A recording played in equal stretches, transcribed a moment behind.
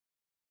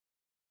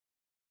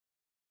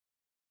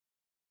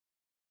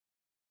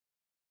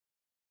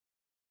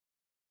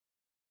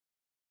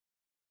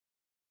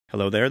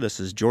Hello there, this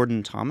is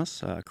Jordan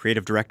Thomas,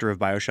 creative director of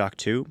Bioshock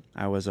 2.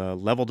 I was a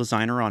level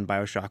designer on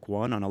Bioshock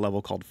 1 on a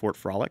level called Fort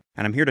Frolic,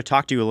 and I'm here to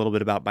talk to you a little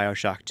bit about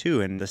Bioshock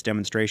 2 and this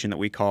demonstration that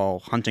we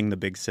call Hunting the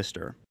Big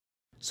Sister.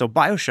 So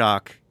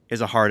Bioshock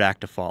is a hard act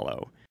to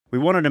follow. We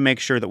wanted to make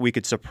sure that we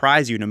could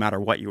surprise you no matter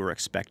what you were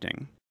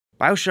expecting.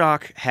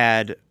 Bioshock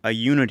had a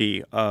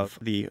unity of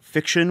the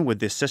fiction with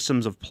the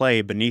systems of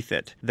play beneath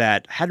it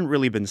that hadn't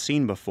really been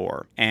seen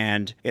before,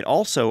 and it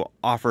also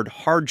offered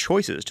hard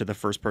choices to the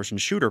first-person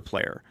shooter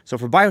player. So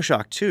for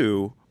Bioshock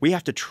 2, we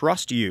have to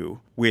trust you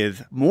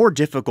with more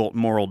difficult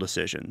moral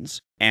decisions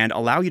and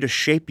allow you to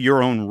shape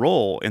your own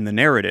role in the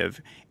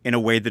narrative in a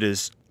way that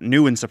is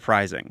new and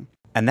surprising.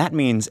 And that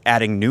means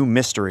adding new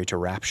mystery to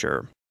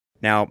Rapture.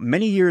 Now,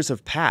 many years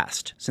have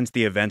passed since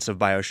the events of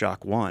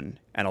Bioshock 1,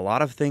 and a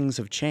lot of things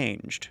have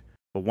changed.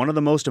 But one of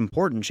the most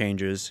important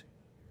changes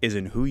is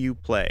in who you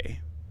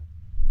play.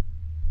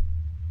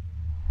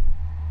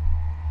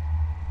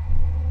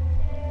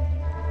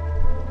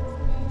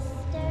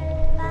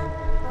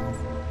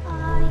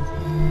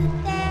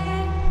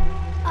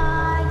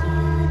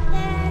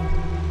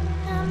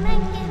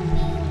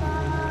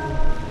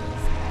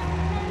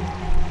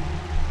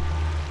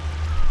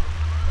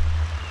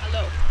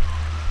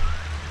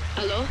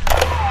 Hello?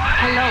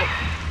 Hello?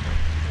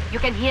 You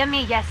can hear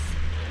me? Yes.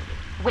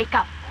 Wake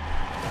up.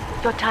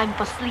 Your time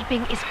for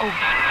sleeping is over.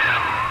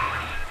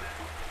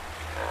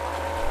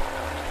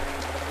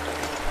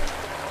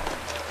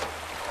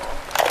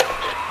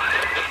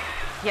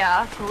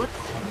 Yeah, good.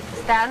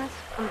 Stand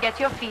and get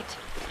your feet.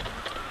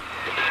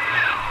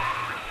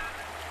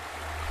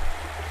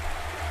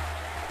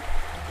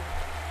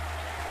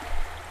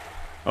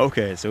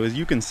 Okay, so as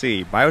you can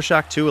see,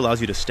 Bioshock 2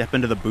 allows you to step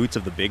into the boots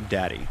of the Big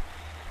Daddy.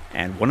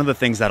 And one of the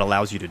things that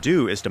allows you to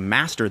do is to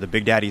master the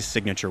Big Daddy's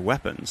signature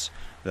weapons,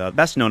 the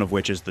best known of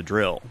which is the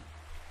drill.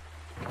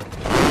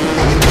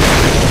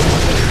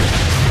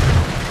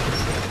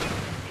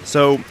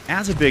 So,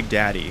 as a Big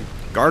Daddy,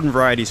 garden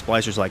variety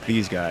splicers like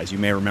these guys, you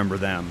may remember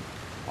them,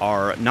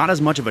 are not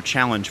as much of a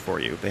challenge for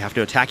you. They have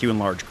to attack you in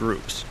large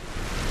groups.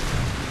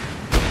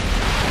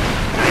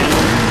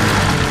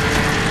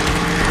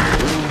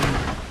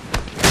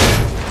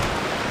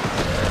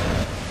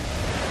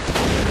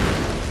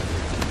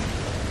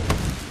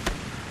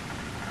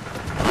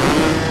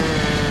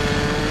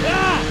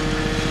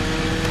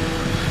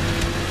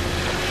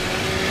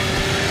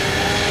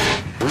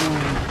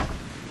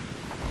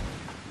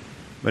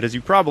 But as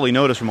you probably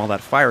noticed from all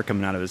that fire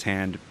coming out of his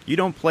hand, you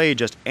don't play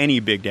just any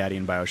Big Daddy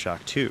in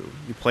Bioshock 2.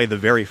 You play the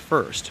very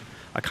first,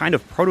 a kind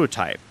of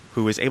prototype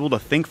who is able to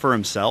think for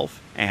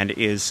himself and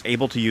is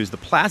able to use the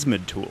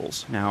plasmid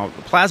tools. Now,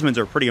 the plasmids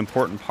are a pretty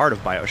important part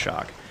of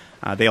Bioshock.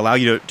 They allow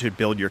you to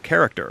build your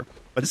character.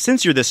 But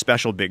since you're this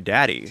special Big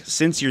Daddy,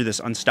 since you're this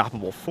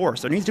unstoppable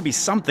force, there needs to be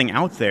something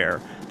out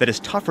there that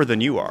is tougher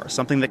than you are,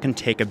 something that can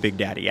take a Big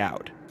Daddy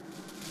out.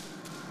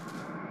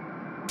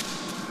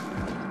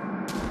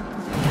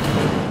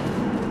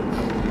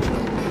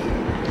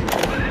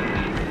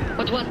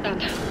 What was that?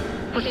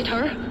 Was it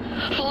her?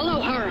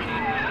 Follow her!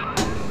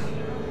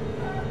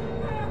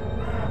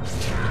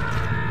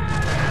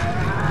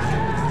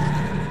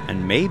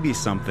 And maybe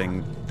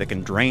something that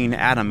can drain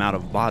Adam out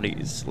of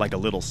bodies like a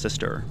little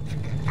sister.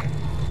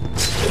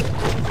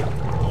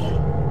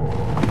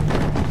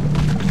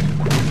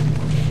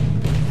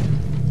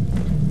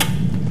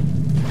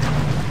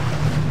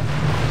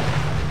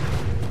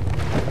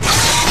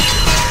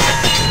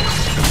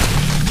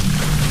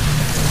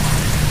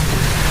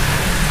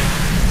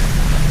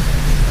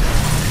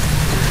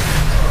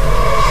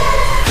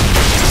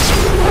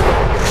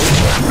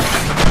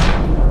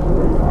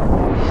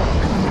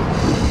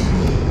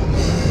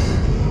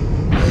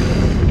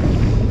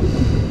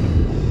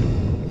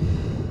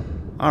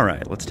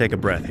 Alright, let's take a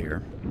breath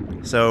here.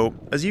 So,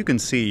 as you can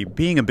see,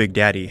 being a Big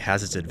Daddy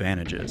has its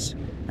advantages,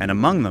 and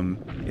among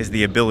them is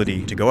the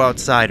ability to go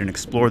outside and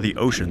explore the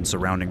ocean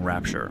surrounding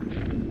Rapture.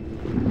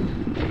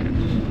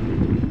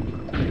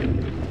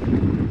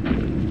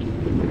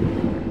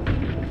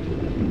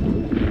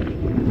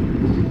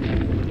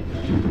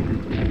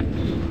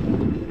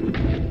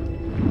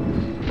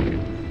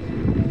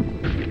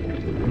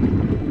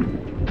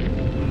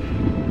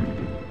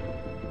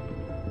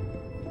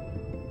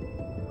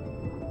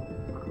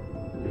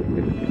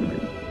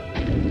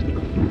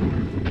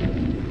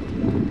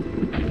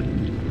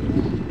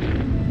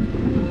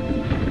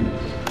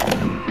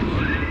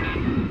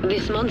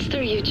 This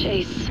monster you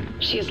chase,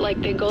 she is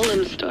like the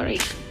Golem story,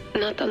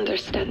 not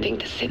understanding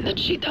the sin that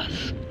she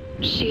does.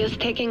 She is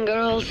taking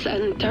girls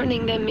and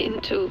turning them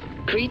into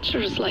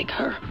creatures like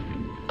her.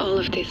 All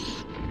of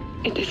this,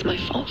 it is my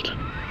fault.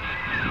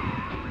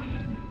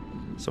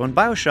 So in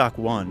Bioshock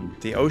 1,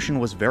 the ocean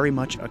was very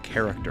much a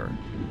character.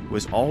 It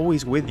was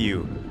always with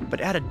you, but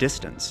at a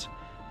distance.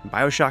 In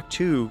Bioshock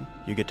 2,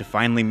 you get to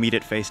finally meet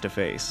it face to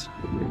face.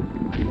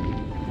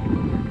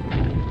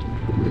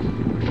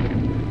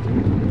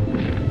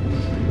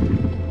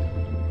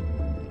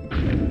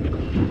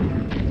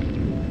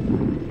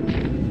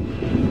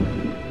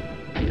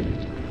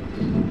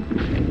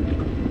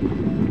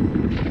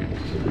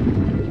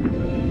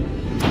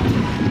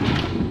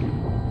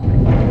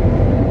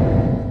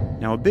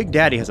 Big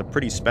Daddy has a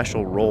pretty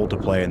special role to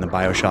play in the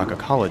Bioshock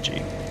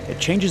ecology. It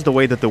changes the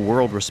way that the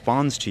world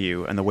responds to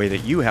you and the way that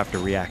you have to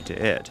react to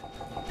it.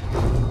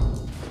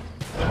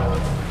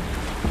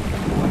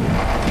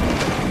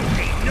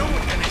 Ain't no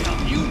one gonna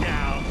help you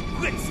now.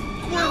 Quit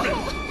squirming.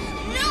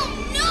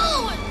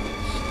 No!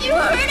 You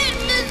heard it,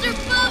 Mr.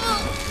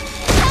 Bubble!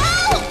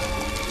 Help!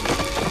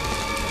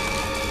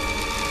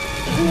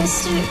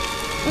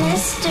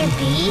 Mr.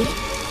 B?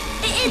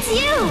 It's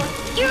you!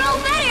 You're all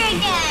better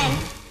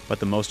again! But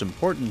the most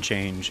important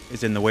change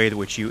is in the way in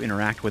which you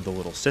interact with the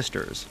little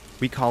sisters.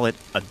 We call it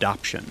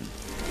adoption.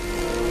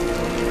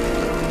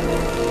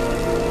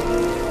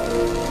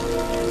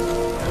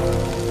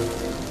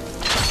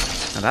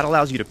 Now that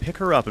allows you to pick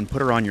her up and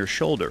put her on your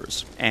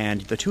shoulders,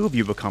 and the two of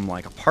you become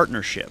like a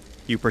partnership.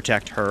 You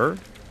protect her,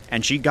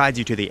 and she guides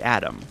you to the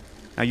Atom.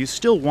 Now you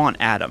still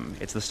want Atom.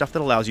 It's the stuff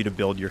that allows you to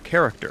build your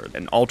character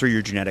and alter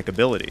your genetic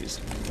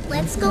abilities.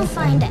 Let's go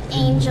find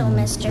Angel,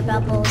 Mr.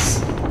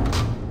 Bubbles.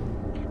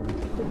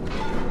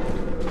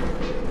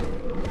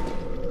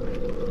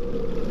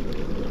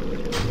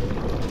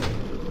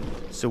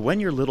 So when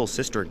your little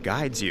sister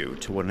guides you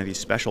to one of these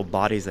special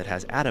bodies that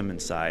has Atom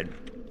inside,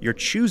 you're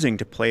choosing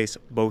to place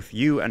both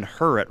you and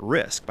her at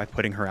risk by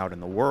putting her out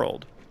in the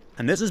world.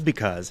 And this is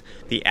because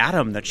the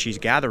Atom that she's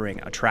gathering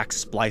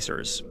attracts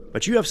splicers.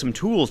 But you have some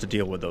tools to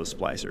deal with those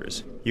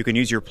splicers. You can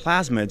use your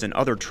plasmids and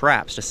other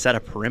traps to set a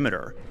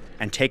perimeter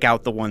and take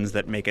out the ones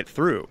that make it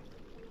through.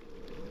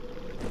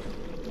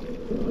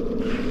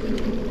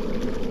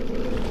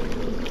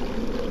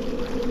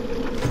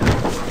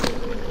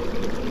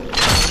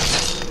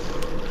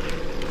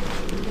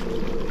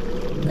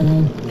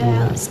 Good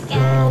girls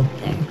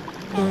gather.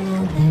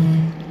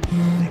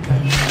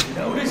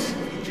 Notice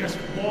you just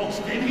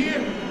waltzed in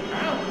here?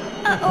 Huh?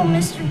 Uh-oh,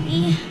 Mr.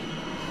 B.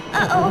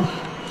 Uh-oh.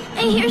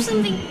 I hear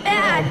something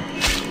bad.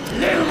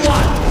 Little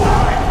one!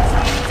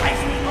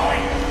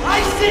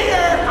 I see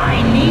her!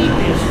 I need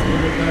this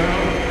little girl.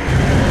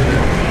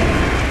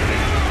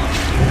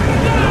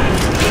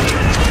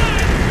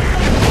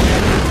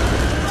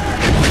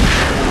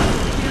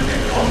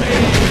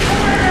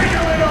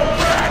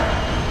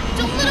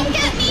 Don't let him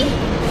get me!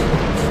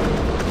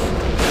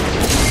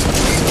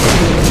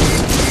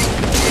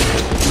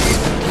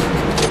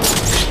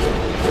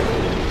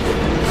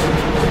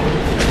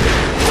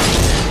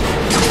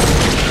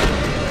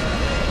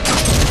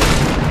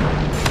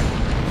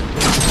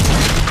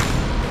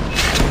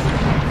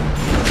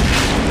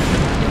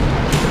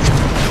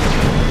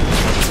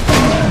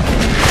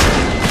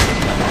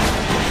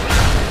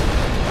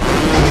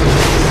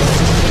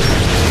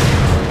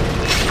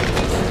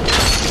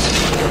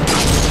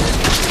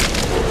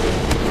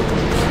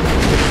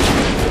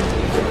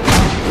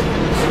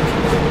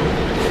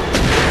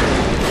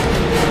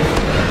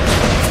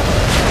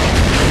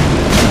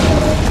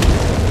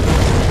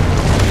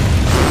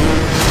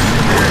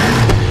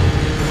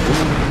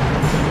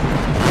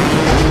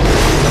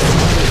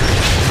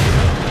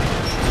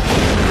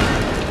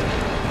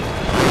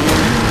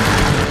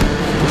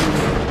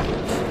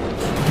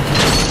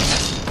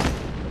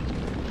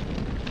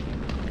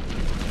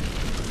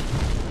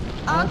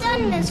 All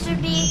done, Mr.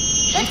 B.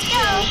 Let's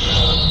go!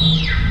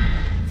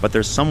 But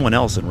there's someone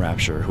else in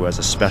Rapture who has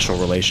a special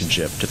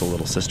relationship to the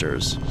little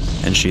sisters,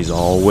 and she's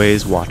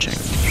always watching.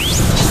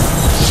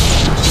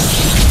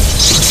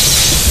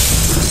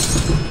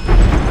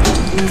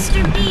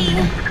 Mr. B.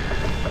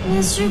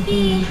 Mr.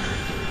 B.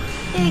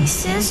 Big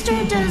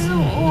sister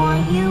doesn't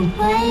want you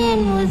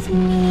playing with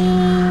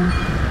me.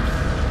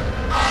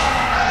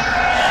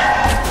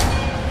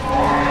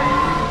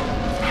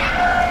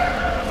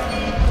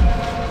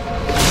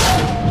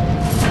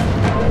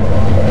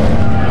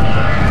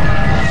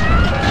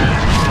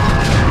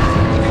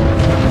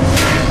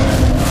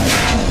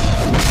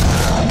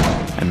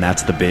 And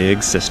that's the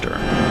big sister.